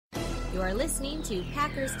You are listening to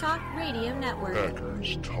Packers Talk Radio Network.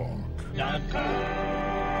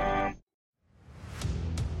 PackersTalk.com.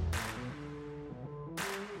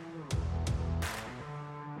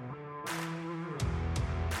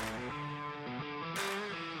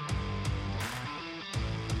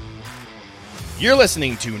 You're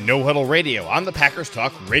listening to No Huddle Radio on the Packers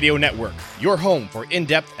Talk Radio Network, your home for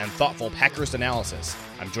in-depth and thoughtful Packers analysis.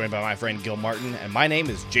 I'm joined by my friend Gil Martin, and my name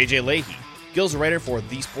is JJ Leahy. Gil's a writer for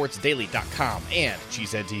TheSportsDaily.com and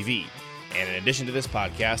Cheesehead TV. And in addition to this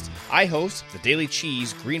podcast, I host the Daily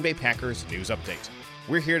Cheese Green Bay Packers News Update.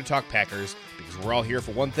 We're here to talk Packers because we're all here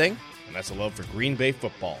for one thing, and that's a love for Green Bay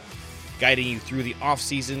football. Guiding you through the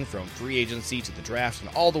offseason from free agency to the draft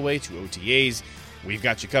and all the way to OTAs, we've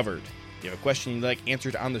got you covered. If you have a question you'd like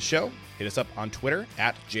answered on the show, hit us up on Twitter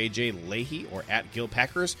at JJ Leahy or at Gil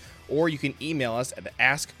Packers, or you can email us at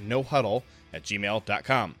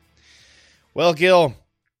asknohuddle@gmail.com. Well, Gil,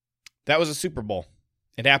 that was a Super Bowl.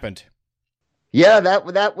 It happened. Yeah,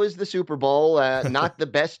 that was the Super Bowl. Not the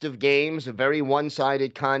best of games, a very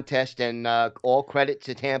one-sided contest, and all credit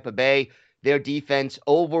to Tampa Bay. Their defense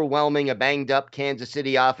overwhelming a banged-up Kansas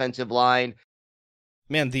City offensive line.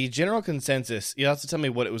 Man, the general consensus, you have to tell me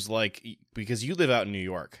what it was like, because you live out in New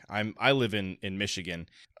York. I live in Michigan.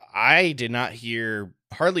 I did not hear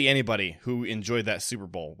hardly anybody who enjoyed that Super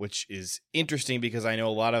Bowl, which is interesting because I know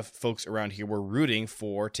a lot of folks around here were rooting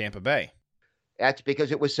for Tampa Bay. That's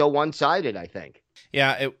because it was so one-sided, I think.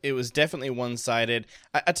 Yeah, it was definitely one-sided.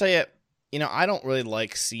 I tell you, I don't really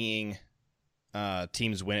like seeing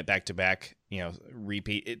teams win it back-to-back,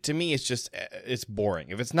 repeat. To me, it's boring.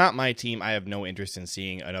 If it's not my team, I have no interest in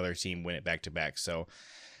seeing another team win it back-to-back. So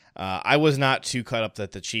I was not too caught up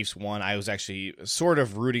that the Chiefs won. I was actually sort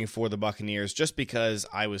of rooting for the Buccaneers just because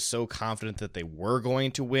I was so confident that they were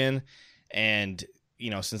going to win. And,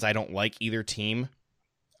 since I don't like either team,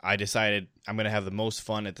 I decided I'm going to have the most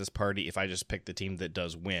fun at this party if I just pick the team that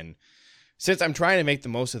does win. Since I'm trying to make the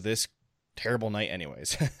most of this terrible night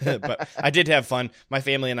anyways. But I did have fun. My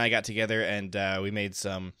family and I got together and we made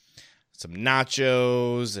some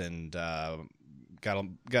nachos and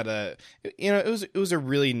it was a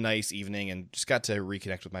really nice evening and just got to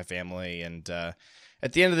reconnect with my family. And at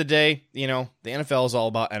the end of the day, the NFL is all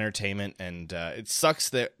about entertainment, and it sucks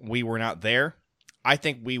that we were not there. I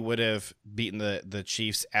think we would have beaten the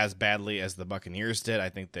Chiefs as badly as the Buccaneers did. I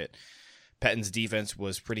think that Pettine's defense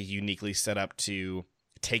was pretty uniquely set up to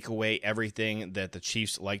take away everything that the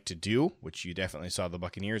Chiefs like to do, which you definitely saw the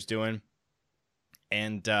Buccaneers doing.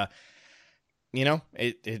 And, I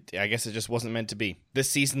guess it just wasn't meant to be.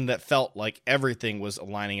 This season that felt like everything was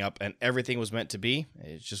lining up and everything was meant to be,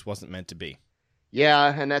 it just wasn't meant to be.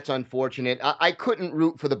 Yeah, and that's unfortunate. I couldn't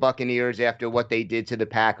root for the Buccaneers after what they did to the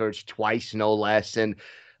Packers twice, no less. And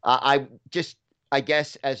I guess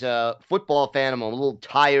as a football fan, I'm a little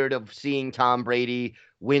tired of seeing Tom Brady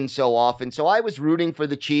win so often. So I was rooting for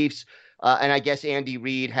the Chiefs, and I guess Andy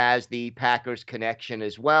Reid has the Packers connection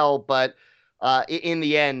as well. But in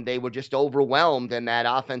the end, they were just overwhelmed, and that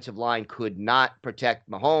offensive line could not protect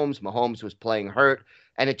Mahomes. Mahomes was playing hurt,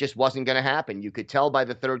 and it just wasn't going to happen. You could tell by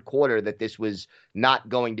the third quarter that this was not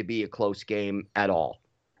going to be a close game at all.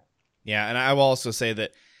 Yeah, and I will also say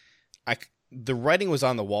that the writing was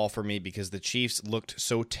on the wall for me because the Chiefs looked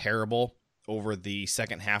so terrible over the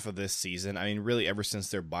second half of this season. I mean, really, ever since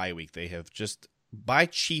their bye week, they have just, by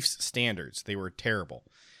Chiefs standards, they were terrible.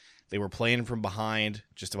 They were playing from behind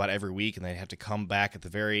just about every week, and they'd have to come back at the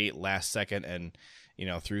very last second, and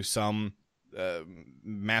through some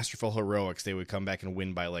masterful heroics, they would come back and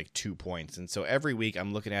win by like 2 points. And so every week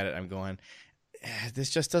I'm looking at it, I'm going, this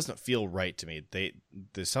just doesn't feel right to me.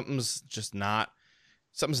 Something's just not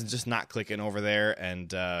clicking over there.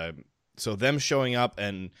 And so them showing up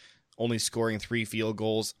and only scoring 3 field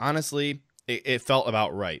goals, honestly, it felt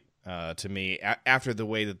about right to me after the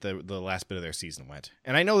way that the last bit of their season went.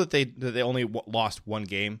 And I know that they only lost one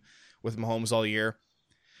game with Mahomes all year,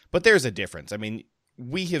 but there's a difference. I mean,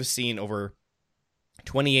 we have seen over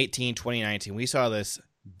 2018, 2019, we saw this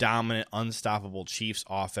dominant, unstoppable Chiefs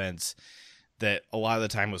offense that a lot of the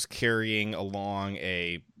time was carrying along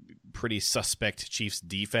a pretty suspect Chiefs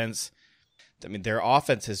defense. I mean, their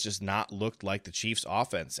offense has just not looked like the Chiefs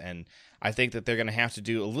offense, and I think that they're going to have to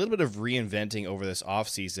do a little bit of reinventing over this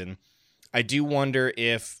offseason. I do wonder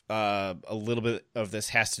if a little bit of this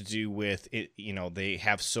has to do with it. They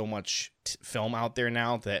have so much film out there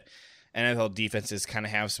now that NFL defenses kind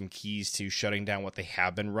of have some keys to shutting down what they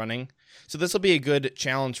have been running. So this will be a good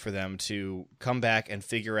challenge for them to come back and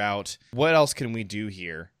figure out what else can we do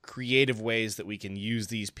here, creative ways that we can use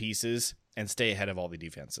these pieces and stay ahead of all the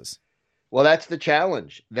defenses. Well, that's the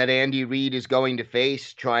challenge that Andy Reid is going to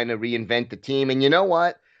face, trying to reinvent the team. And you know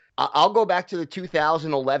what? I'll go back to the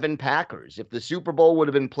 2011 Packers. If the Super Bowl would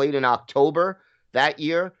have been played in October that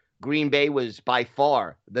year, Green Bay was by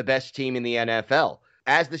far the best team in the NFL.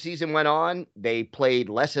 As the season went on, they played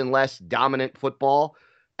less and less dominant football.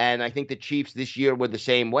 And I think the Chiefs this year were the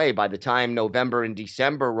same way. By the time November and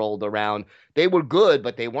December rolled around, they were good,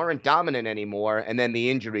 but they weren't dominant anymore. And then the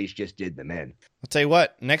injuries just did them in. I'll tell you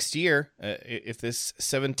what, next year, if this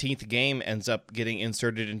 17th game ends up getting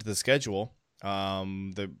inserted into the schedule,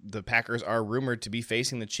 the Packers are rumored to be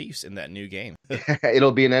facing the Chiefs in that new game.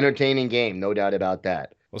 It'll be an entertaining game, no doubt about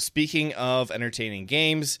that. Well, speaking of entertaining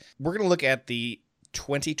games, we're going to look at the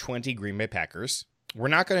 2020 Green Bay Packers. We're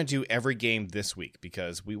not going to do every game this week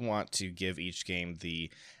because we want to give each game the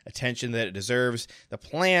attention that it deserves. The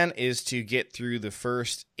plan is to get through the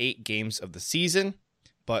first 8 games of the season,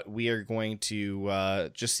 but we are going to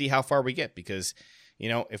just see how far we get because, you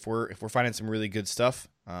know, if we're finding some really good stuff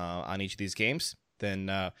on each of these games, then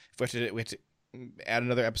if we have to add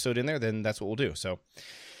another episode in there, then that's what we'll do. So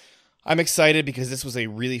I'm excited because this was a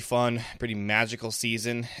really fun, pretty magical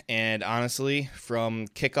season. And honestly, from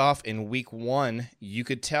kickoff in week 1, you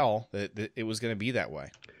could tell that it was going to be that way.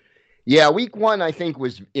 Yeah, week 1, I think,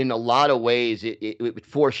 was in a lot of ways, it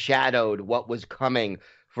foreshadowed what was coming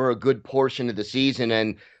for a good portion of the season.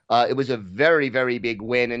 And it was a very, very big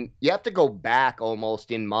win. And you have to go back almost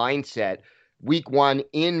in mindset. Week 1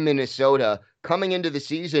 in Minnesota, coming into the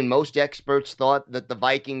season, most experts thought that the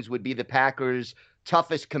Vikings would be the Packers'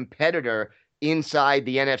 toughest competitor inside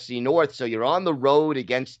the NFC North. So you're on the road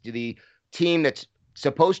against the team that's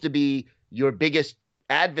supposed to be your biggest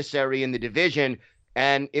adversary in the division.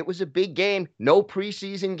 And it was a big game. No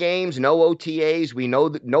preseason games, no OTAs. We know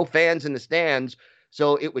that no fans in the stands.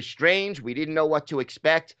 So it was strange. We didn't know what to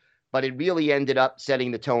expect, but it really ended up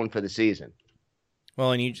setting the tone for the season.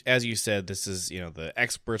 Well, and as you said, this is, the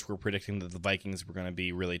experts were predicting that the Vikings were going to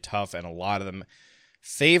be really tough, and a lot of them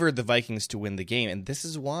favored the Vikings to win the game. And this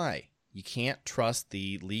is why you can't trust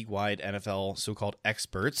the league-wide NFL so-called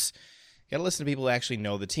experts. You got to listen to people who actually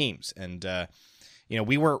know the teams. And,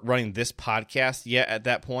 we weren't running this podcast yet at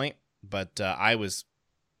that point, but I was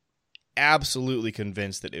absolutely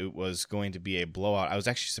convinced that it was going to be a blowout. I was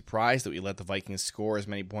actually surprised that we let the Vikings score as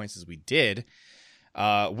many points as we did,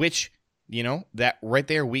 which, that right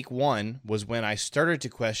there, week 1, was when I started to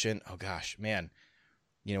question, oh gosh, man,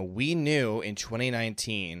 we knew in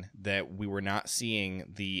 2019 that we were not seeing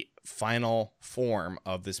the final form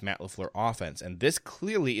of this Matt LaFleur offense, and this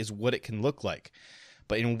clearly is what it can look like.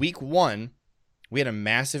 But in week 1, we had a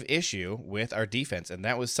massive issue with our defense, and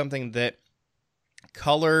that was something that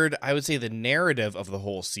colored, I would say, the narrative of the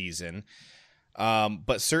whole season,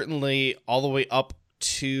 but certainly all the way up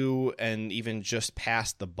to and even just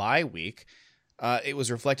past the bye week, it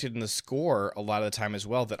was reflected in the score a lot of the time as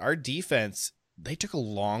well, that our defense, they took a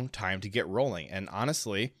long time to get rolling. And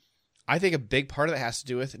honestly, I think a big part of that has to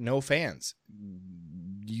do with no fans.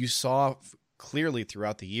 You saw clearly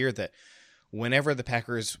throughout the year that whenever the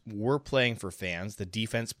Packers were playing for fans, the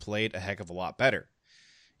defense played a heck of a lot better.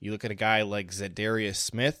 You look at a guy like Za'Darius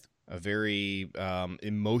Smith, a very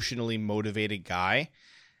emotionally motivated guy.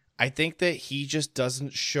 I think that he just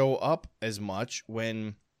doesn't show up as much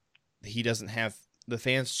when he doesn't have the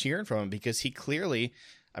fans cheering for him, because he clearly,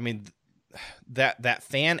 that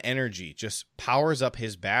fan energy just powers up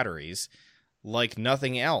his batteries like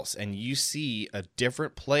nothing else. And you see a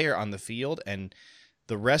different player on the field, and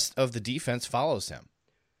the rest of the defense follows him.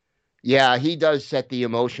 Yeah, he does set the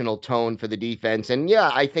emotional tone for the defense. And yeah,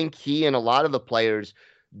 I think he and a lot of the players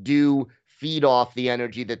do feed off the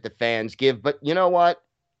energy that the fans give. But you know what?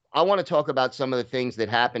 I want to talk about some of the things that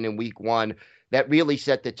happened in week 1 that really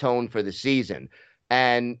set the tone for the season.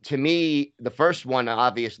 And to me, the first one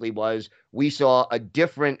obviously was we saw a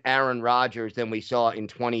different Aaron Rodgers than we saw in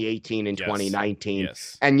 2018 and 2019.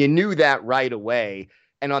 Yes. And you knew that right away.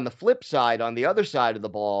 And on the flip side, on the other side of the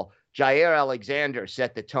ball, Jair Alexander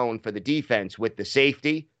set the tone for the defense with the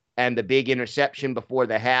safety and the big interception before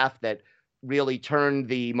the half that really turned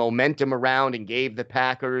the momentum around and gave the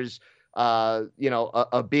Packers,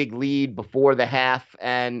 a big lead before the half.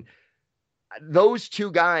 And those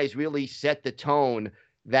two guys really set the tone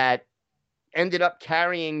that ended up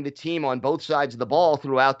carrying the team on both sides of the ball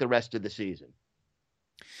throughout the rest of the season.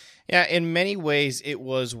 Yeah, in many ways, it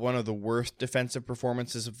was one of the worst defensive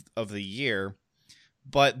performances of the year,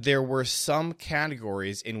 but there were some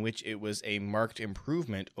categories in which it was a marked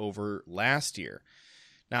improvement over last year.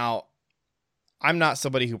 Now, I'm not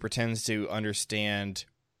somebody who pretends to understand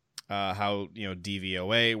how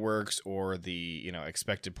DVOA works or the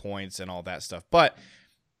expected points and all that stuff, but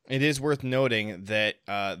It is worth noting that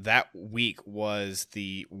that week was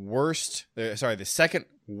the second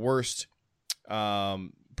worst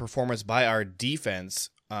performance by our defense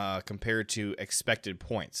compared to expected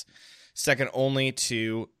points. Second only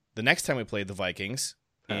to the next time we played the Vikings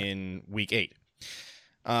in week 8.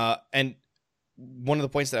 And one of the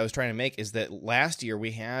points that I was trying to make is that last year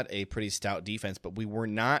we had a pretty stout defense, but we were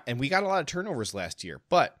not, and we got a lot of turnovers last year,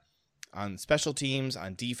 but on special teams,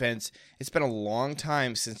 on defense, it's been a long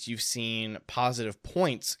time since you've seen positive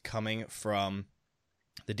points coming from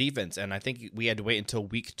the defense. And I think we had to wait until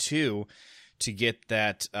week 2 to get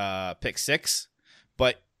that pick 6,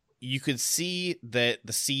 but you could see that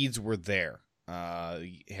the seeds were there.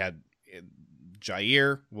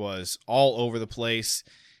 Jair was all over the place.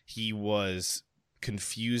 He was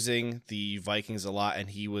confusing the Vikings a lot, and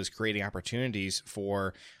he was creating opportunities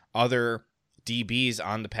for other DBs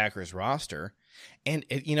on the Packers roster. And,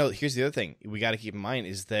 here's the other thing we got to keep in mind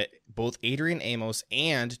is that both Adrian Amos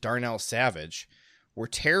and Darnell Savage were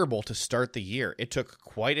terrible to start the year. It took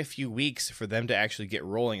quite a few weeks for them to actually get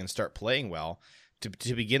rolling and start playing well.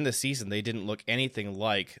 To begin the season, they didn't look anything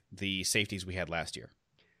like the safeties we had last year.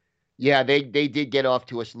 Yeah, they did get off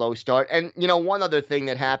to a slow start. And, one other thing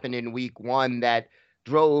that happened in week 1 that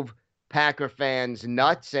drove Packer fans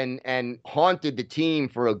nuts and haunted the team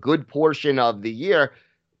for a good portion of the year.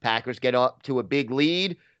 Packers get up to a big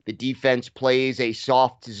lead. The defense plays a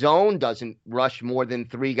soft zone, doesn't rush more than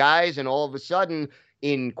 3 guys. And all of a sudden,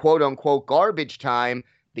 in quote unquote garbage time,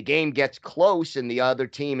 the game gets close and the other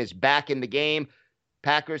team is back in the game.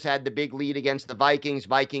 Packers had the big lead against the Vikings.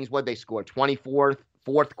 What'd they score? 24th,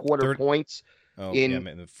 fourth quarter points. In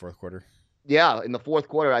the fourth quarter. Yeah, in the fourth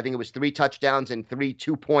quarter, I think it was 3 touchdowns and 3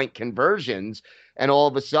 2-point conversions. And all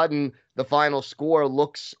of a sudden, the final score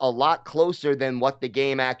looks a lot closer than what the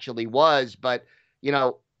game actually was. But,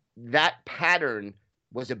 that pattern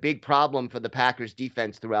was a big problem for the Packers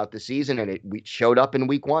defense throughout the season, and it showed up in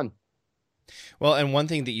week 1. Well, and one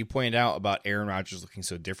thing that you pointed out about Aaron Rodgers looking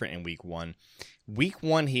so different in week 1,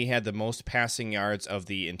 he had the most passing yards of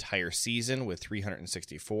the entire season with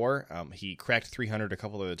 364. He cracked 300 a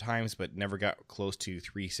couple of times, but never got close to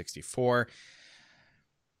 364.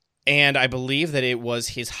 And I believe that it was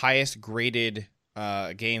his highest graded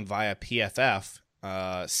game via PFF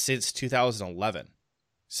since 2011.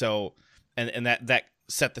 So, and that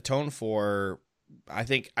set the tone for, I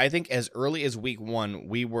think as early as week 1,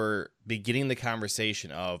 we were beginning the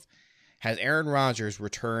conversation of, has Aaron Rodgers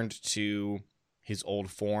returned to his old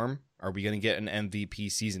form? Are we going to get an MVP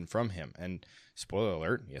season from him? And spoiler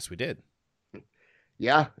alert, yes, we did.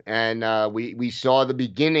 Yeah, and we saw the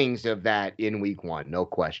beginnings of that in week 1, no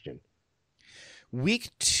question.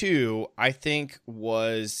 Week 2, I think,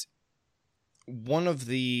 was one of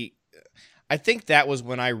the... I think that was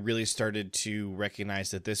when I really started to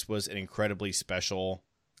recognize that this was an incredibly special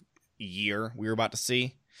year we were about to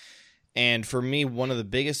see. And for me, one of the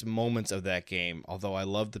biggest moments of that game, although I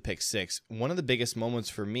loved the pick 6, one of the biggest moments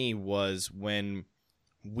for me was when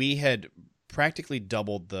we had practically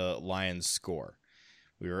doubled the Lions' score.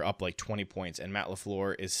 We were up like 20 points, and Matt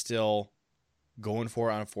LaFleur is still going for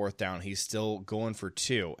it on 4th down. He's still going for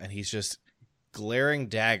 2, and he's just glaring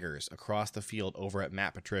daggers across the field over at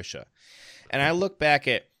Matt Patricia. And I look back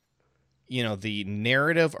at, the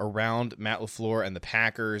narrative around Matt LaFleur and the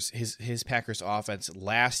Packers, his Packers offense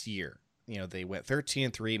last year. They went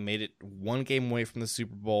 13-3, made it 1 game away from the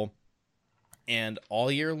Super Bowl. And all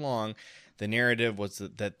year long, the narrative was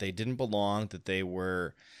that they didn't belong, that they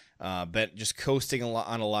were just coasting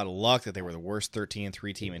on a lot of luck, that they were the worst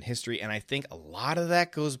 13-3 team in history. And I think a lot of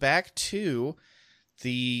that goes back to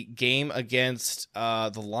the game against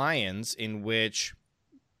the Lions, in which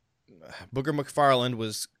Booger McFarland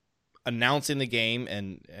was announcing the game,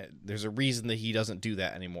 and there's a reason that he doesn't do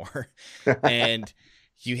that anymore. And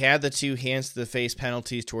you had the 2 hands to the face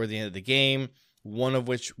penalties toward the end of the game, one of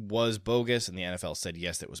which was bogus, and the NFL said,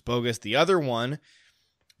 yes, it was bogus. The other one,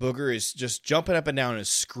 Booger is just jumping up and down and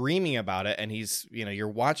screaming about it, and he's, you're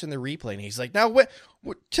watching the replay, and he's like, now,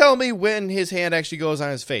 tell me when his hand actually goes on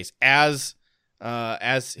his face, as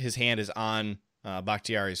his hand is on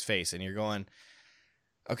Bakhtiari's face, and you're going,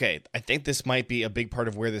 okay, I think this might be a big part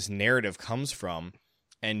of where this narrative comes from.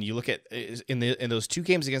 And you look at in those 2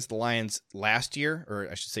 games against the Lions last year, or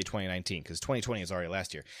I should say 2019, because 2020 is already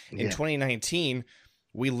last year. In 2019,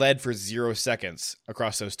 we led for 0 seconds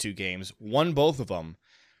across those 2 games, won both of them,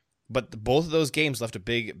 but both of those games left a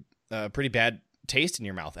pretty bad taste in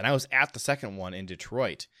your mouth. And I was at the second one in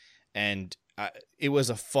Detroit, and it was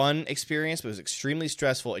a fun experience, but it was extremely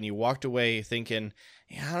stressful. And you walked away thinking,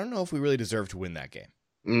 I don't know if we really deserve to win that game.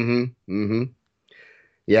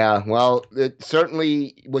 Yeah, well, it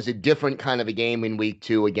certainly was a different kind of a game in week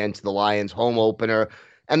 2 against the Lions home opener.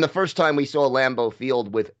 And the first time we saw Lambeau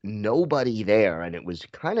Field with nobody there, and it was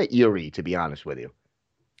kind of eerie, to be honest with you.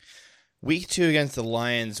 Week 2 against the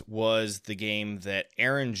Lions was the game that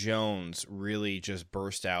Aaron Jones really just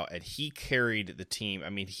burst out, and he carried the team. I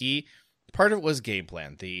mean, part of it was game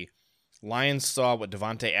plan. The Lions saw what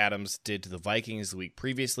Davante Adams did to the Vikings the week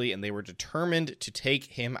previously, and they were determined to take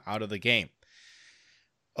him out of the game.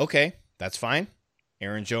 Okay, that's fine.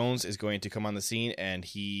 Aaron Jones is going to come on the scene, and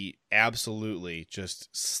he absolutely just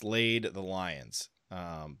slayed the Lions.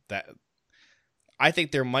 I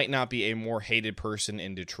think there might not be a more hated person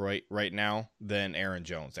in Detroit right now than Aaron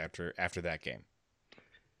Jones after that game.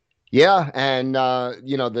 Yeah, and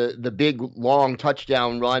the big long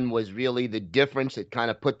touchdown run was really the difference. It kind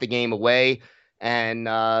of put the game away, and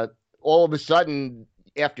all of a sudden,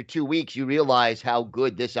 after 2 weeks, you realize how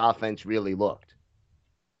good this offense really looked.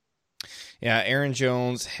 Yeah, Aaron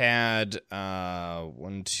Jones had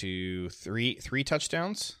three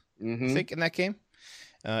touchdowns, I think, in that game.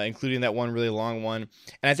 Including that one really long one.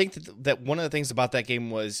 And I think that one of the things about that game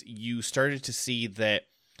was you started to see that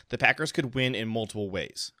the Packers could win in multiple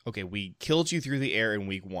ways. Okay, we killed you through the air in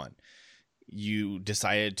week 1. You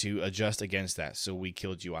decided to adjust against that, so we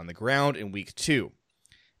killed you on the ground in week 2.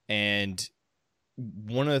 And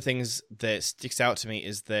one of the things that sticks out to me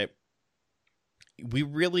is that we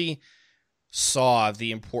really saw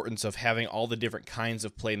the importance of having all the different kinds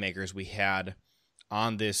of playmakers we had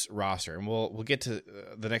on this roster. And we'll get to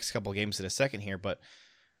the next couple of games in a second here, but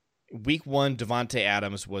week 1, Davante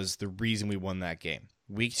Adams was the reason we won that game.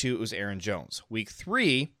 Week 2, it was Aaron Jones. Week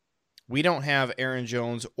 3, we don't have Aaron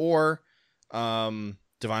Jones or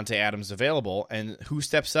Davante Adams available, and who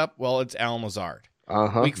steps up? Well, it's Allen Lazard.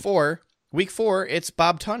 Week 4, it's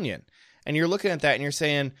Bob Tonyan. And you're looking at that and you're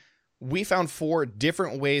saying, we found 4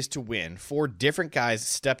 different ways to win. 4 different guys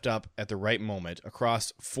stepped up at the right moment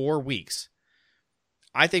across 4 weeks.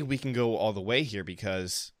 I think we can go all the way here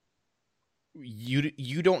because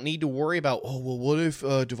you don't need to worry about, oh, well, what if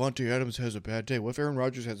Davante Adams has a bad day? What if Aaron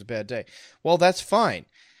Rodgers has a bad day? Well, that's fine,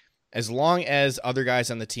 as long as other guys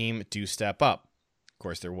on the team do step up. Of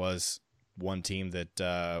course, there was one team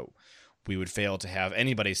that we would fail to have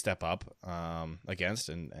anybody step up against,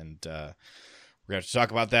 and we're going to have to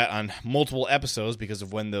talk about that on multiple episodes because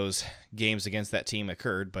of when those games against that team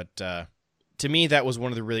occurred, but to me, that was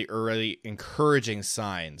one of the really early encouraging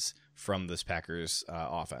signs from this Packers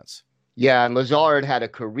offense. Yeah, and Lazard had a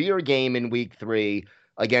career game in week 3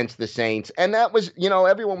 against the Saints. And that was,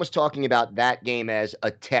 everyone was talking about that game as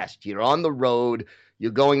a test. You're on the road.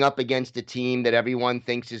 You're going up against a team that everyone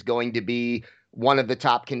thinks is going to be one of the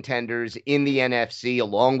top contenders in the NFC,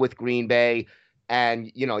 along with Green Bay.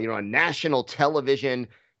 And, you're on national television,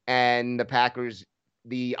 and the Packers,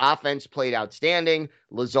 the offense played outstanding.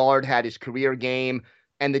 Lazard had his career game,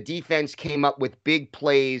 and the defense came up with big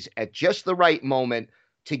plays at just the right moment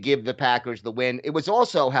to give the Packers the win. It was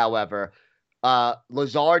also, however,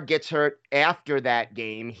 Lazard gets hurt after that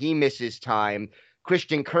game. He misses time.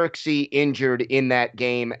 Christian Kirksey injured in that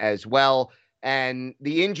game as well. And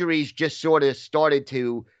the injuries just sort of started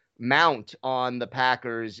to mount on the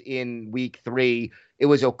Packers in week 3. It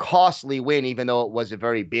was a costly win, even though it was a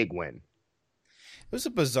very big win. It was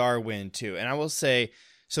a bizarre win, too. And I will say,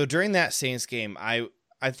 so during that Saints game, I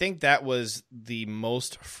think that was the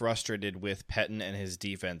most frustrated with Pettine and his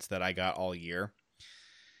defense that I got all year.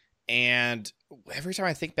 And every time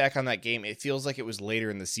I think back on that game, it feels like it was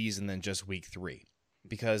later in the season than just week 3.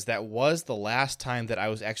 Because that was the last time that I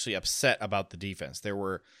was actually upset about the defense. There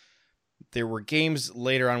were games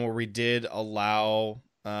later on where we did allow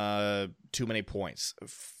too many points.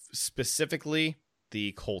 Specifically,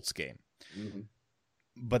 the Colts game. Mm-hmm.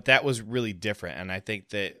 But that was really different, and I think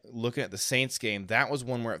that looking at the Saints game, that was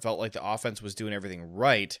one where it felt like the offense was doing everything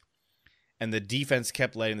right, and the defense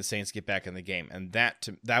kept letting the Saints get back in the game. And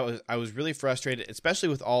I was really frustrated, especially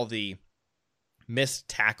with all the missed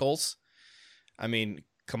tackles. I mean,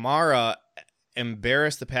 Kamara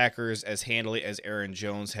embarrassed the Packers as handily as Aaron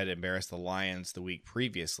Jones had embarrassed the Lions the week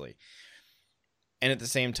previously. And at the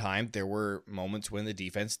same time, there were moments when the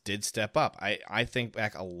defense did step up. I think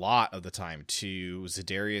back a lot of the time to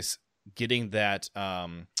Za'Darius getting that, I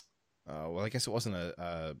guess it wasn't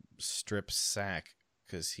a strip sack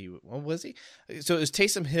because was he? So it was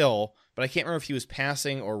Taysom Hill, but I can't remember if he was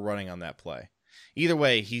passing or running on that play. Either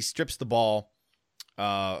way, he strips the ball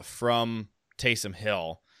from Taysom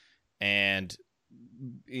Hill, and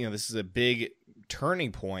this is a big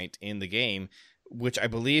turning point in the game, which I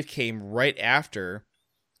believe came right after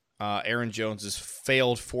Aaron Jones's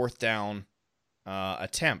failed 4th down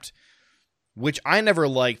attempt. which I never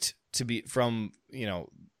liked to be from,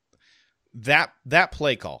 that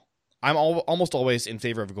play call. I'm almost always in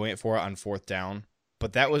favor of going for it on fourth down,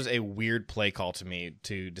 but that was a weird play call to me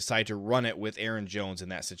to decide to run it with Aaron Jones in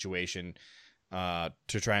that situation to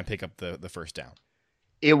try and pick up the first down.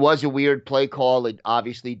 It was a weird play call. It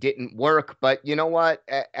obviously didn't work, but you know what?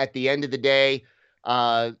 At the end of the day,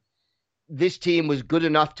 this team was good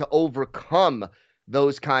enough to overcome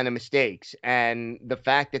those kind of mistakes. And the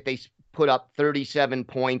fact that they put up 37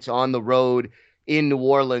 points on the road in New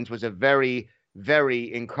Orleans was a very,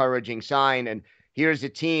 very encouraging sign. And here's a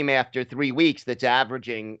team after 3 weeks that's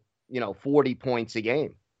averaging, 40 points a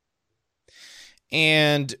game.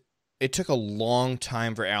 And it took a long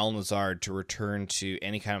time for Allen Lazard to return to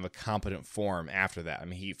any kind of a competent form after that. I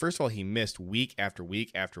mean, first of all, he missed week after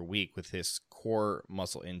week after week with his core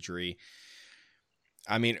muscle injury.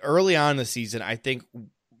 I mean, early on in the season, I think,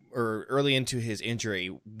 or early into his injury,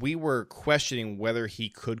 we were questioning whether he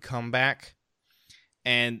could come back.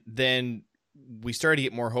 And then we started to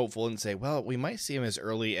get more hopeful and say, well, we might see him as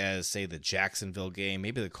early as, say, the Jacksonville game,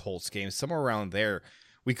 maybe the Colts game, somewhere around there.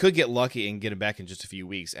 We could get lucky and get him back in just a few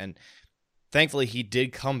weeks. And thankfully, he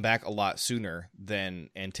did come back a lot sooner than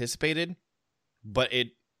anticipated, but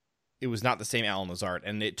it was not the same Allen Lazard.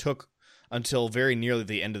 And it took until very nearly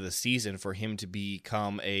the end of the season for him to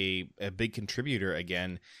become a big contributor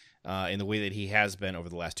again in the way that he has been over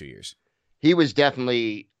the last 2 years. He was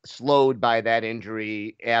definitely slowed by that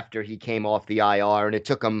injury after he came off the IR, and it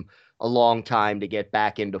took him a long time to get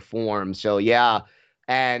back into form. So, yeah.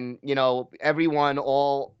 And, everyone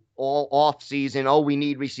all off season, we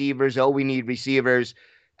need receivers. We need receivers.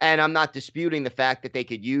 And I'm not disputing the fact that they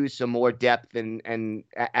could use some more depth and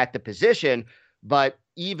at the position. But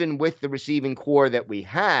even with the receiving core that we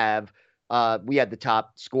had the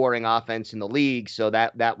top scoring offense in the league. So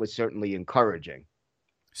that was certainly encouraging.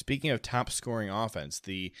 Speaking of top scoring offense,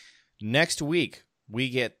 the next week we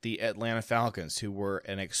get the Atlanta Falcons, who were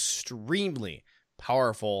an extremely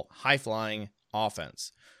powerful, high-flying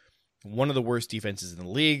offense. One of the worst defenses in the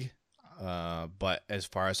league, but as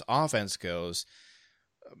far as offense goes,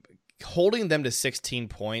 holding them to 16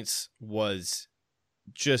 points was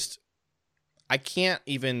just, I can't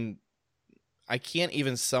even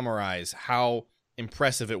summarize how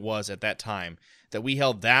impressive it was at that time that we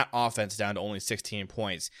held that offense down to only 16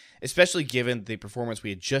 points, especially given the performance we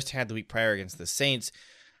had just had the week prior against the Saints.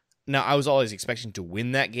 Now, I was always expecting to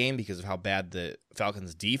win that game because of how bad the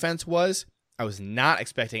Falcons' defense was. I was not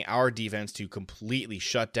expecting our defense to completely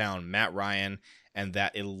shut down Matt Ryan and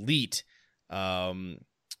that elite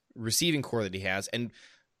receiving core that he has. And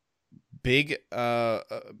big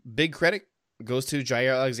credit goes to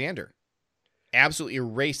Jaire Alexander. Absolutely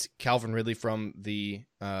erased Calvin Ridley from the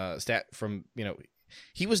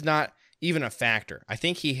he was not even a factor. I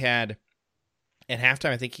think he had at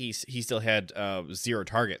halftime, I think he still had 0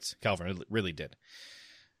 targets. Calvin Ridley did.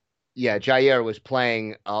 Yeah, Jaire was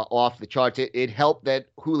playing off the charts. It helped that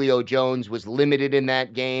Julio Jones was limited in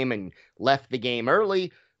that game and left the game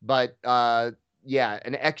early. But, an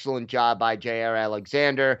excellent job by Jaire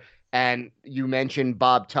Alexander. And you mentioned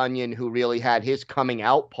Bob Tonyan, who really had his coming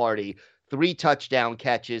out party. 3 touchdown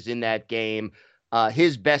catches in that game.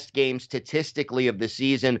 His best game statistically of the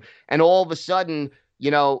season. And all of a sudden,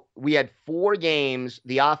 we had 4 games,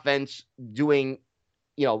 the offense doing,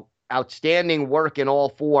 outstanding work in all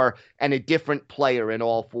 4, and a different player in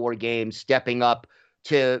all 4 games stepping up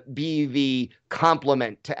to be the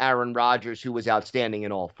complement to Aaron Rodgers, who was outstanding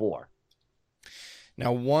in all 4.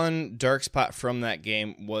 Now, one dark spot from that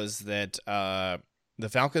game was that the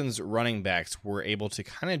Falcons running backs were able to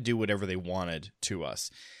kind of do whatever they wanted to us.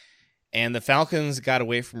 And the Falcons got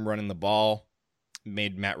away from running the ball,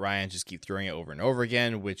 made Matt Ryan just keep throwing it over and over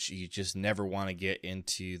again, which you just never want to get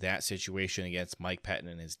into that situation against Mike Pettin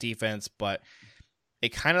and his defense. But it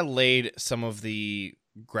kind of laid some of the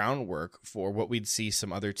groundwork for what we'd see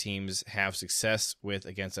some other teams have success with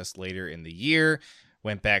against us later in the year.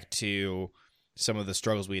 Went back to some of the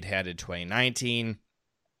struggles we'd had in 2019.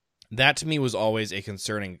 That to me was always a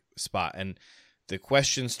concerning spot. And the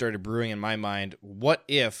question started brewing in my mind, what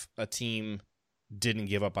if a team didn't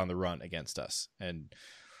give up on the run against us? And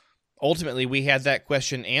ultimately we had that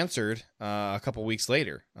question answered a couple weeks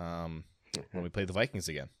later when we played the Vikings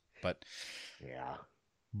again. But yeah,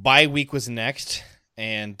 bye week was next.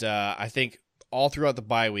 And I think all throughout the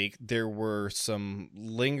bye week, there were some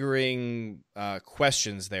lingering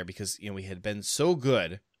questions there because, we had been so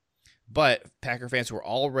good. But Packer fans were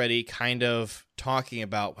already kind of talking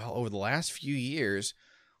about, well, over the last few years,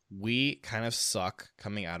 we kind of suck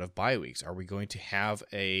coming out of bye weeks. Are we going to have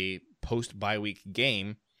a post-bye week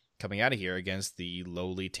game coming out of here against the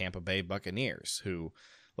lowly Tampa Bay Buccaneers, who,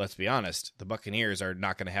 let's be honest, the Buccaneers are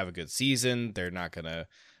not going to have a good season. They're not going to,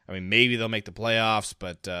 I mean, maybe they'll make the playoffs,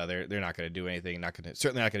 but they're not going to do anything.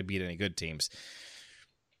 Certainly not going to beat any good teams.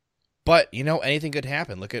 But, anything could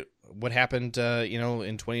happen. Look at what happened,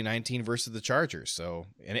 in 2019 versus the Chargers. So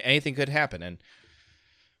anything could happen. And,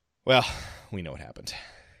 well, we know what happened.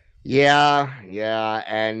 Yeah.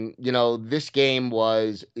 And, this game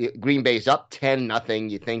was Green Bay's up 10-0.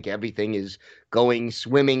 You think everything is going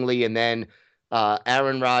swimmingly. And then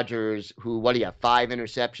Aaron Rodgers, who, 5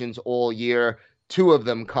 interceptions all year. 2 of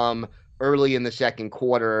them come early in the second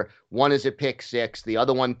quarter. One is a pick six. The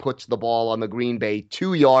other one puts the ball on the Green Bay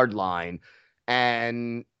 2-yard line.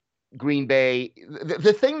 And Green Bay,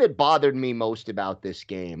 the thing that bothered me most about this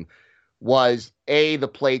game was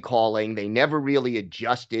the play calling. They never really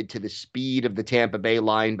adjusted to the speed of the Tampa Bay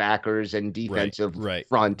linebackers and defensive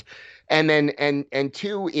front. And then, and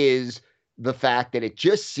 2 is the fact that it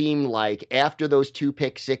just seemed like after those 2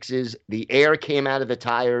 pick sixes, the air came out of the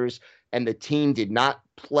tires and the team did not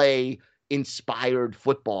play inspired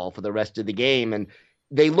football for the rest of the game. And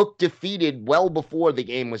they looked defeated well before the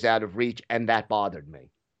game was out of reach. And that bothered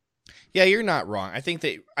me. Yeah, you're not wrong. I think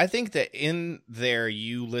that in there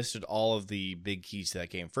you listed all of the big keys to that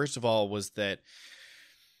game. First of all was that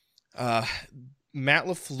Matt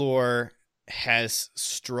LaFleur has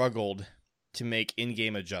struggled to make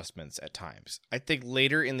in-game adjustments at times. I think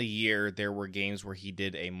later in the year there were games where he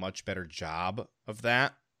did a much better job of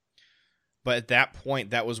that. But at that point,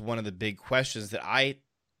 that was one of the big questions that I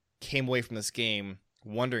came away from this game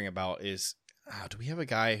wondering about is, do we have a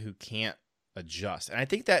guy who can't adjust? And I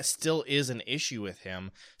think that still is an issue with him,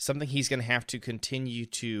 something he's going to have to continue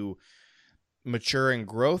to mature and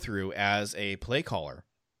grow through as a play caller.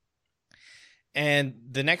 And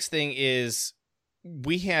the next thing is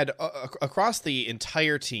we had across the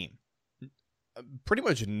entire team, pretty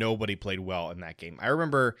much nobody played well in that game. I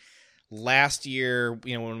remember last year,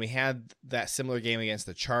 when we had that similar game against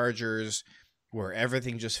the Chargers where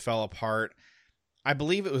everything just fell apart, I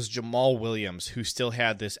believe it was Jamal Williams who still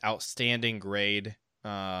had this outstanding grade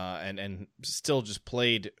and still just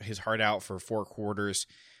played his heart out for 4 quarters.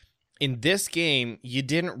 In this game, you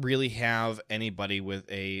didn't really have anybody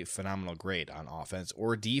with a phenomenal grade on offense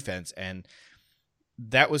or defense, and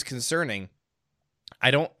that was concerning.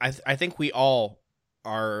 I think we all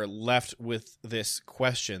are left with this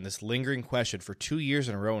question, this lingering question for 2 years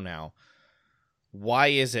in a row now. Why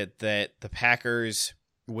is it that the Packers,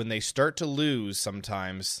 when they start to lose,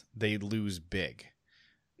 sometimes they lose big?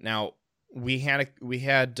 Now, we had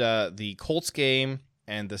the Colts game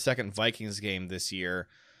and the second Vikings game this year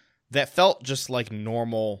that felt just like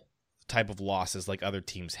normal type of losses like other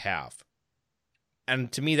teams have.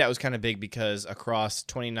 And to me, that was kind of big because across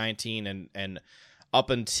 2019 and up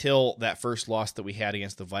until that first loss that we had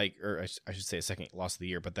against the Vikings, or I should say a second loss of the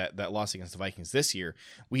year, but that loss against the Vikings this year,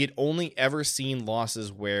 we had only ever seen losses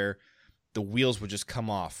where the wheels would just come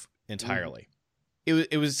off entirely.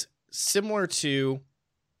 It was similar to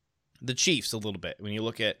the Chiefs a little bit. When you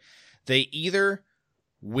look at, they either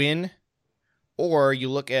win or you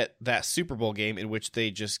look at that Super Bowl game in which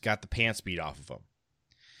they just got the pants beat off of them.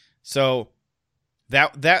 So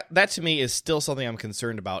That to me is still something I'm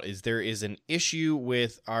concerned about, is there is an issue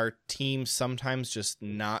with our team sometimes just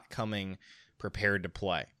not coming prepared to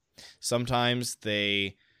play. Sometimes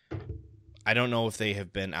I don't know if they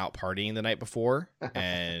have been out partying the night before,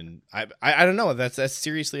 and I don't know. That's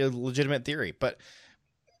seriously a legitimate theory, but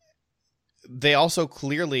they also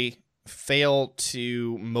clearly fail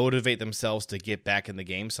to motivate themselves to get back in the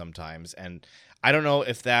game sometimes, and I don't know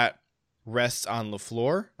if that rests on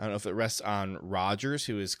LaFleur. I don't know if it rests on Rodgers,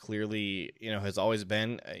 who is clearly, has always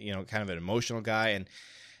been, kind of an emotional guy. And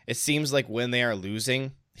it seems like when they are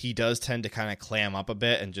losing, he does tend to kind of clam up a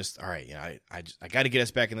bit and just, all right, I got to get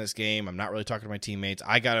us back in this game. I'm not really talking to my teammates.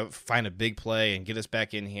 I got to find a big play and get us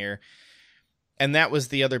back in here. And that was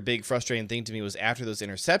the other big frustrating thing to me, was after those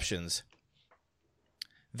interceptions,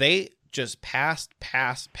 they just passed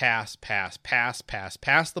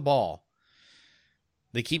the ball.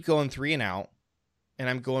 They keep going 3 and out, and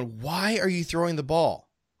I'm going, why are you throwing the ball?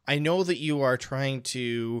 I know that you are trying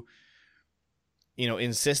to,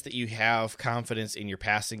 insist that you have confidence in your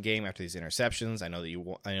passing game after these interceptions. I know that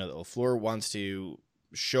LaFleur wants to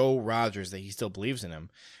show Rodgers that he still believes in him.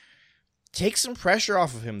 Take some pressure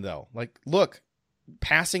off of him, though. Like, look,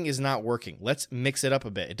 passing is not working. Let's mix it up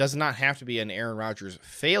a bit. It does not have to be an Aaron Rodgers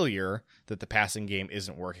failure that the passing game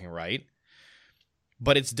isn't working right.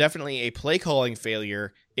 But it's definitely a play calling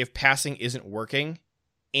failure if passing isn't working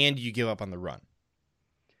and you give up on the run.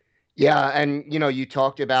 Yeah, and you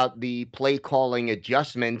talked about the play calling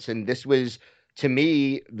adjustments, and this was, to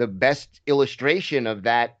me, the best illustration of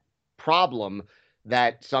that problem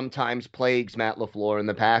that sometimes plagues Matt LaFleur and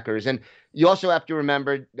the Packers. And you also have to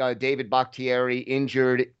remember David Bakhtiari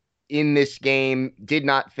injured in this game, did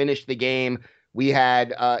not finish the game. We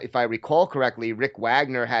had, if I recall correctly, Rick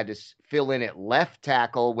Wagner had to fill in at left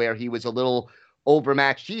tackle where he was a little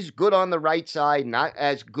overmatched. He's good on the right side, not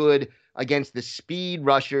as good against the speed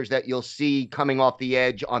rushers that you'll see coming off the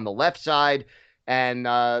edge on the left side. And,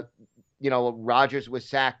 Rodgers was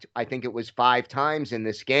sacked, I think it was 5 times in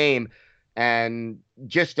this game. And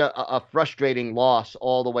just a frustrating loss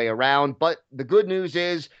all the way around. But the good news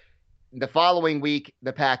is the following week,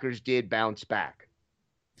 the Packers did bounce back.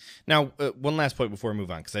 Now, one last point before we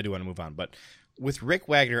move on, because I do want to move on. But with Rick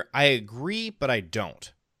Wagner, I agree, but I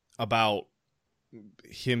don't about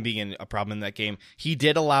him being a problem in that game. He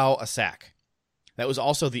did allow a sack. That was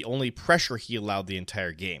also the only pressure he allowed the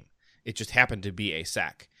entire game. It just happened to be a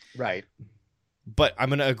sack. Right. But I'm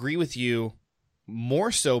going to agree with you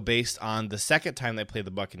more so based on the second time they played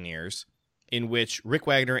the Buccaneers, in which Rick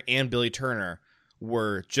Wagner and Billy Turner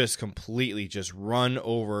were just completely just run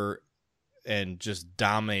over and just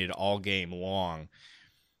dominated all game long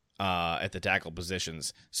at the tackle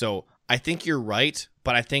positions. So I think you're right,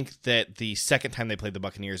 but I think that the second time they played the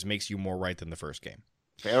Buccaneers makes you more right than the first game.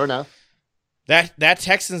 Fair enough. That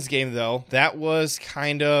Texans game, though, that was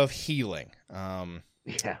kind of healing.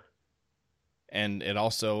 Yeah. And it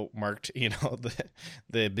also marked,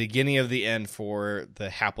 the beginning of the end for the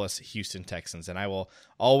hapless Houston Texans. And I will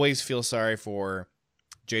always feel sorry for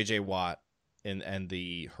J.J. Watt and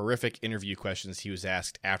the horrific interview questions he was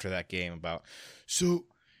asked after that game about, so,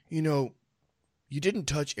 you didn't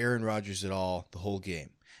touch Aaron Rodgers at all the whole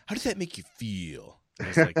game. How did that make you feel? And I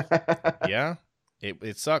was like, yeah,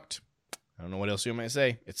 it sucked. I don't know what else you might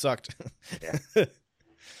say. It sucked. Yeah.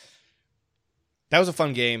 That was a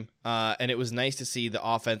fun game, and it was nice to see the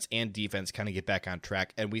offense and defense kind of get back on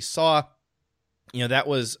track. And we saw, that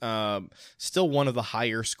was still one of the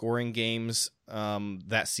higher scoring games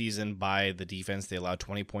that season by the defense. They allowed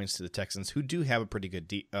 20 points to the Texans, who do have a pretty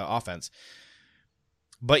good offense.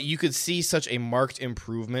 But you could see such a marked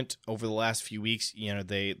improvement over the last few weeks.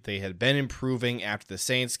 They had been improving after the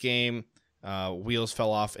Saints game. Wheels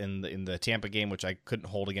fell off in the Tampa game, which I couldn't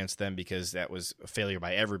hold against them because that was a failure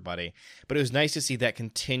by everybody. But it was nice to see that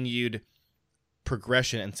continued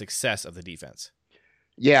progression and success of the defense.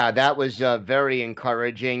 Yeah, that was very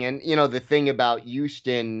encouraging. And, the thing about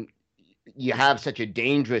Houston, you have such a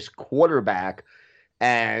dangerous quarterback,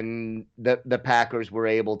 and the Packers were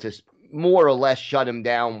able to more or less shut him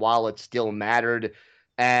down while it still mattered.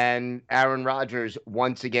 And Aaron Rodgers,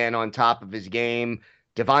 once again, on top of his game.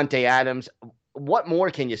 Davante Adams, what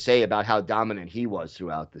more can you say about how dominant he was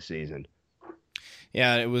throughout the season?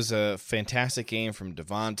 Yeah, it was a fantastic game from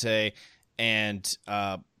Davante, and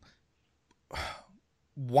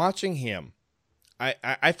watching him,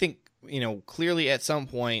 I think, clearly at some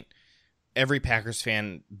point, every Packers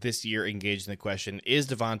fan this year engaged in the question, is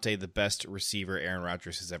Davante the best receiver Aaron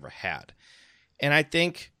Rodgers has ever had? And I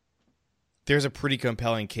think there's a pretty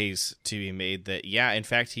compelling case to be made that, yeah, in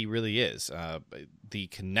fact, he really is. The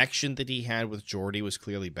connection that he had with Jordy was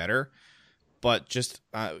clearly better, but just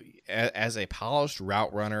as a polished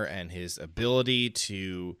route runner and his ability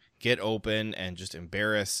to get open and just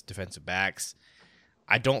embarrass defensive backs,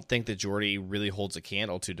 I don't think that Jordy really holds a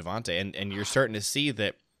candle to Davante. And you're starting to see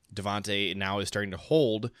that Davante now is starting to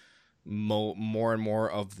hold more and more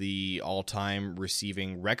of the all-time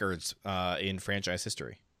receiving records in franchise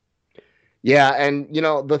history. Yeah, and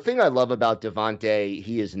the thing I love about Davante,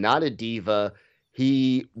 he is not a diva.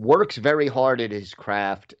 He works very hard at his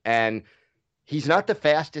craft, and he's not the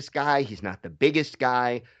fastest guy, he's not the biggest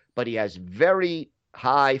guy, but he has very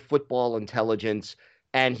high football intelligence,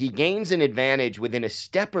 and he gains an advantage within a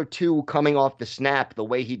step or two coming off the snap, the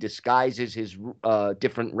way he disguises his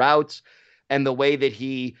different routes and the way that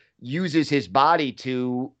he uses his body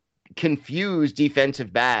to confuse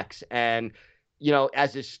defensive backs. And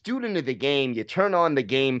as a student of the game, you turn on the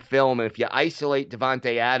game film, and if you isolate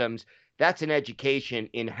Davante Adams, that's an education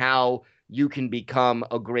in how you can become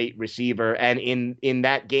a great receiver. And in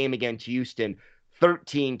that game against Houston,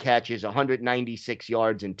 13 catches, 196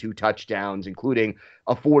 yards, and 2 touchdowns, including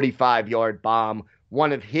a 45-yard bomb,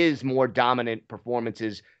 one of his more dominant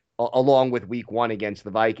performances, along with week 1 against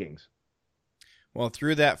the Vikings. Well,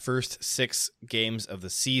 through that first 6 games of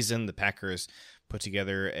the season, the Packers put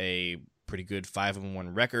together a pretty good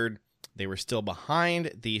 5-1 record. They were still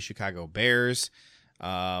behind the Chicago Bears,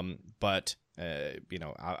 but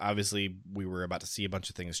obviously we were about to see a bunch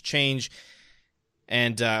of things change.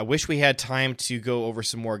 And I wish we had time to go over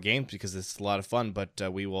some more games because this is a lot of fun, but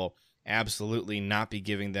we will absolutely not be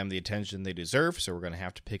giving them the attention they deserve. So we're going to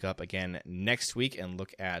have to pick up again next week and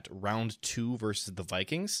look at round 2 versus the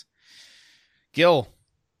Vikings. Gil,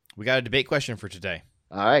 we got a debate question for today.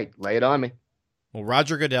 All right, lay it on me. Well,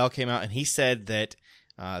 Roger Goodell came out and he said that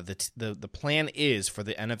the plan is for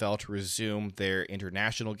the NFL to resume their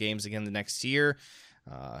international games again the next year.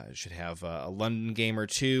 Should have a London game or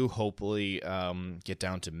two, hopefully get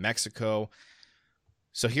down to Mexico.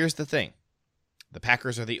 So here's the thing. The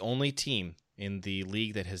Packers are the only team in the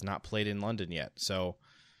league that has not played in London yet. So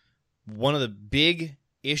one of the big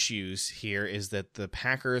issues here is that the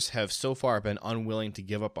Packers have so far been unwilling to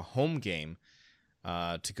give up a home game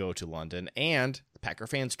to go to London, and the Packer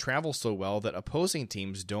fans travel so well that opposing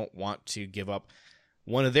teams don't want to give up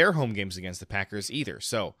one of their home games against the Packers either.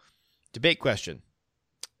 So, debate question.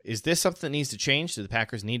 Is this something that needs to change? Do the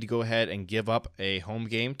Packers need to go ahead and give up a home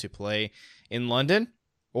game to play in London?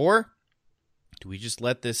 Or do we just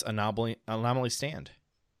let this anomaly stand?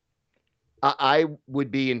 I would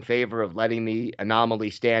be in favor of letting the anomaly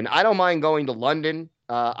stand. I don't mind going to London.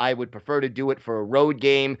 I would prefer to do it for a road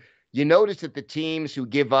game. You notice that the teams who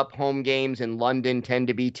give up home games in London tend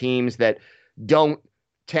to be teams that don't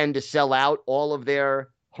tend to sell out all of their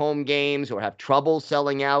home games or have trouble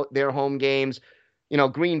selling out their home games. You know,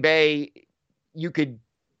 Green Bay, you could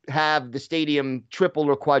have the stadium triple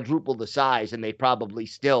or quadruple the size and they probably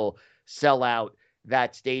still sell out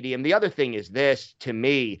that stadium. The other thing is this, to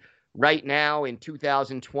me, right now in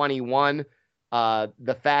 2021,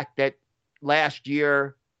 the fact that last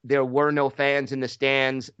year there were no fans in the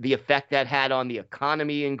stands, the effect that had on the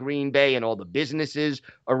economy in Green Bay and all the businesses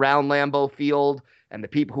around Lambeau Field and the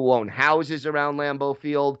people who own houses around Lambeau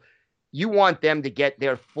Field, you want them to get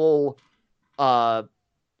their full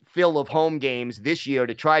fill of home games this year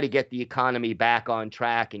to try to get the economy back on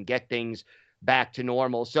track and get things back to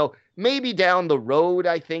normal. So maybe down the road,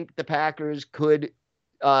 I think the Packers could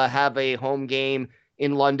have a home game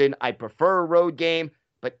in London. I prefer a road game,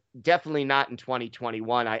 but definitely not in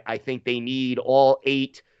 2021. I think they need all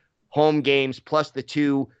 8 home games plus the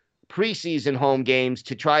 2 preseason home games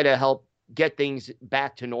to try to help get things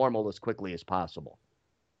back to normal as quickly as possible.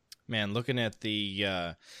 Man, looking at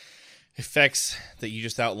the effects that you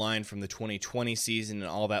just outlined from the 2020 season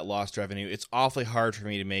and all that lost revenue, it's awfully hard for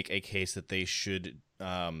me to make a case that they should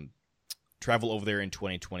travel over there in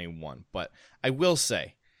 2021. But I will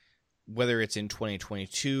say, whether it's in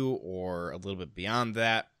 2022 or a little bit beyond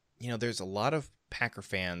that, you know, there's a lot of Packer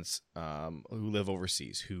fans who live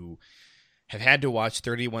overseas who have had to watch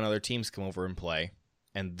 31 other teams come over and play,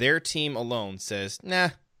 and their team alone says, nah,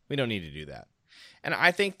 we don't need to do that. And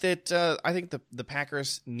I think that the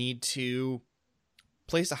Packers need to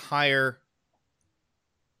place a higher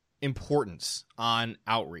importance on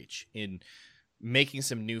outreach in making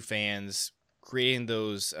some new fans, creating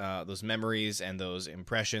those memories and those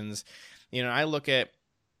impressions. You know, I look at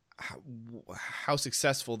how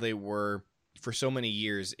successful they were for so many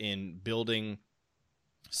years in building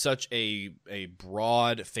such a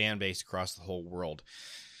broad fan base across the whole world.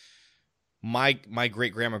 My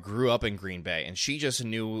great-grandma grew up in Green Bay, and she just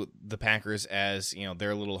knew the Packers as, you know,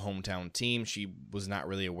 their little hometown team. She was not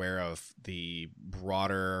really aware of the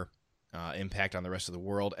broader impact on the rest of the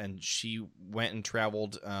world, and she went and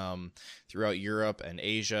traveled throughout Europe and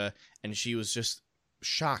Asia, and she was just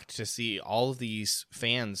shocked to see all of these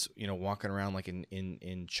fans, you know, walking around like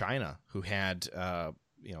in China who had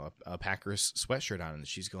you know, a Packers sweatshirt on, and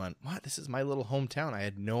she's going, "What? This is my little hometown. I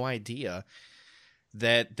had no idea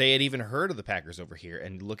that they had even heard of the Packers over here."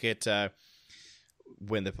 And look at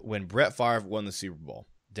when Brett Favre won the Super Bowl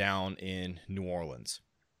down in New Orleans.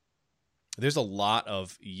 There's a lot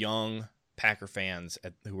of young Packer fans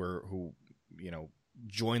who you know,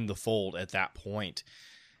 joined the fold at that point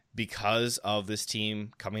because of this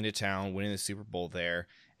team coming to town, winning the Super Bowl there,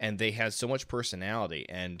 and they had so much personality,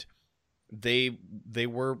 and they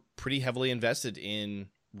were pretty heavily invested in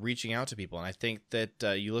reaching out to people. And I think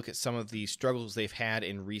that you look at some of the struggles they've had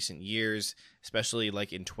in recent years, especially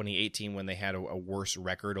like in 2018 when they had a worse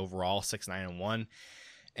record overall, 6-9-1.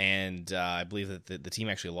 And I believe that the team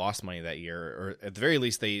actually lost money that year, or at the very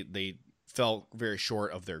least they fell very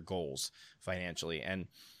short of their goals financially. And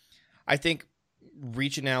I think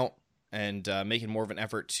reaching out and making more of an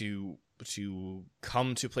effort to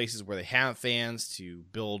come to places where they have fans, to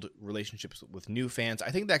build relationships with new fans,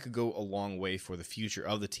 I think that could go a long way for the future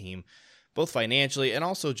of the team, both financially and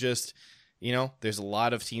also just, you know, there's a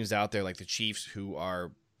lot of teams out there like the Chiefs who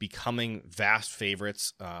are becoming vast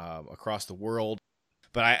favorites across the world.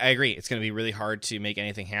 But I agree, it's going to be really hard to make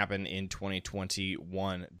anything happen in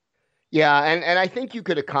 2021. Yeah, and I think you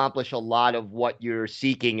could accomplish a lot of what you're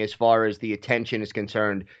seeking as far as the attention is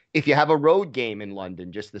concerned if you have a road game in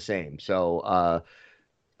London, just the same. So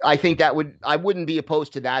I think I wouldn't be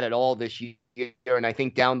opposed to that at all this year. And I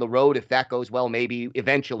think down the road, if that goes well, maybe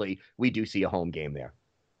eventually we do see a home game there.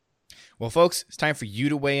 Well, folks, it's time for you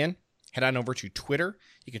to weigh in. Head on over to Twitter.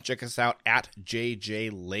 You can check us out at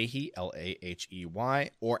JJ Lahey, Lahey,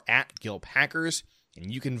 or at Gil Packers,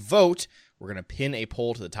 and you can vote. We're going to pin a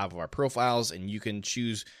poll to the top of our profiles, and you can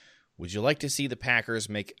choose, would you like to see the Packers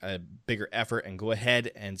make a bigger effort and go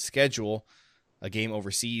ahead and schedule a game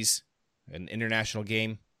overseas, an international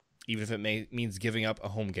game, even if it means giving up a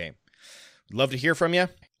home game? We'd love to hear from you.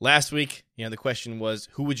 Last week, the question was,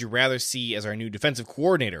 who would you rather see as our new defensive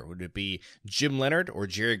coordinator? Would it be Jim Leonhard or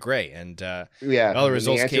Jerry Gray? And the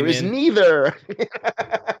results came in. The answer is neither.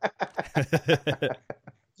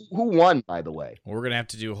 Who won, by the way? We're going to have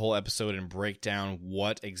to do a whole episode and break down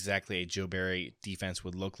what exactly a Joe Barry defense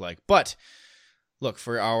would look like. But look,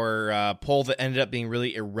 for our poll that ended up being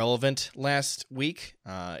really irrelevant last week,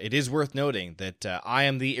 it is worth noting that I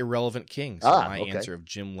am the irrelevant king. So my answer of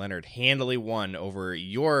Jim Leonhard handily won over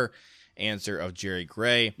your answer of Jerry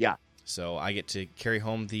Gray. Yeah. So I get to carry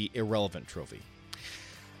home the irrelevant trophy.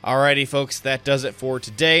 Alrighty, folks, that does it for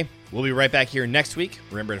today. We'll be right back here next week.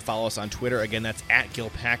 Remember to follow us on Twitter. Again, that's at Gil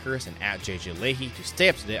Packers and at JJ Lahey to stay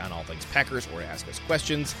up to date on all things Packers or to ask us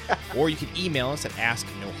questions. Or you can email us at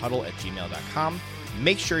asknohuddle@gmail.com.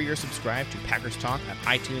 Make sure you're subscribed to Packers Talk on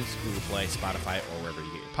iTunes, Google Play, Spotify, or wherever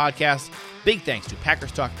you get your podcasts. Big thanks to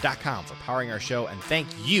PackersTalk.com for powering our show, and thank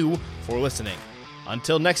you for listening.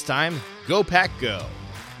 Until next time, go Pack Go.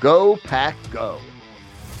 Go Pack Go.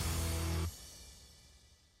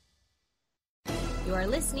 You are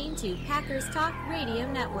listening to Packers Talk Radio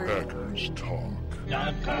Network.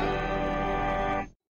 PackersTalk.com.